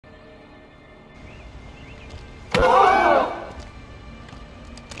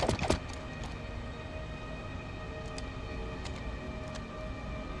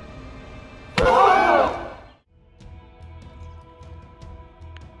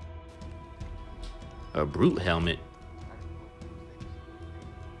A brute helmet?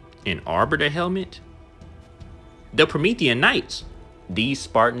 An arbiter helmet? The Promethean Knights! These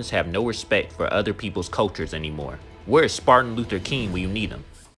Spartans have no respect for other people's cultures anymore. Where is Spartan Luther King when you need him?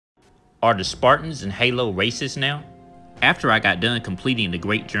 Are the Spartans in Halo racist now? After I got done completing the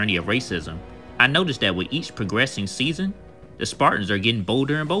great journey of racism, I noticed that with each progressing season, the Spartans are getting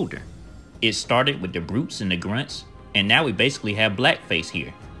bolder and bolder. It started with the brutes and the grunts, and now we basically have blackface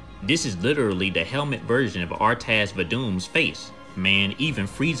here. This is literally the helmet version of Artaz Vadum's face. Man, even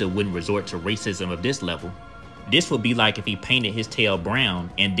Frieza wouldn't resort to racism of this level. This would be like if he painted his tail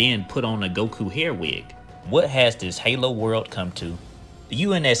brown and then put on a Goku hair wig. What has this Halo world come to? The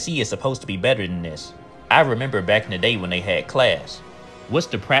UNSC is supposed to be better than this. I remember back in the day when they had class. What's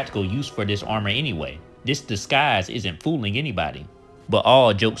the practical use for this armor anyway? This disguise isn't fooling anybody. But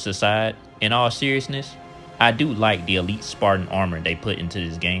all jokes aside, in all seriousness, I do like the elite Spartan armor they put into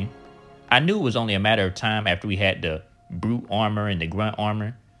this game. I knew it was only a matter of time after we had the brute armor and the grunt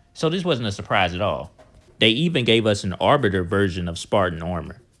armor, so this wasn't a surprise at all. They even gave us an arbiter version of Spartan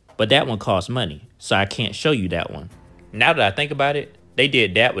armor, but that one costs money, so I can't show you that one. Now that I think about it, they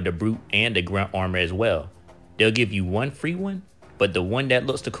did that with the brute and the grunt armor as well. They'll give you one free one, but the one that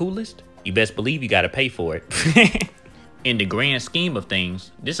looks the coolest, you best believe you gotta pay for it. In the grand scheme of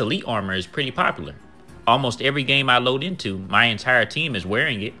things, this elite armor is pretty popular. Almost every game I load into, my entire team is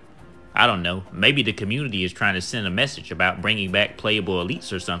wearing it. I don't know, maybe the community is trying to send a message about bringing back playable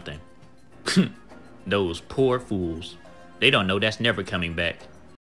elites or something. Those poor fools. They don't know that's never coming back.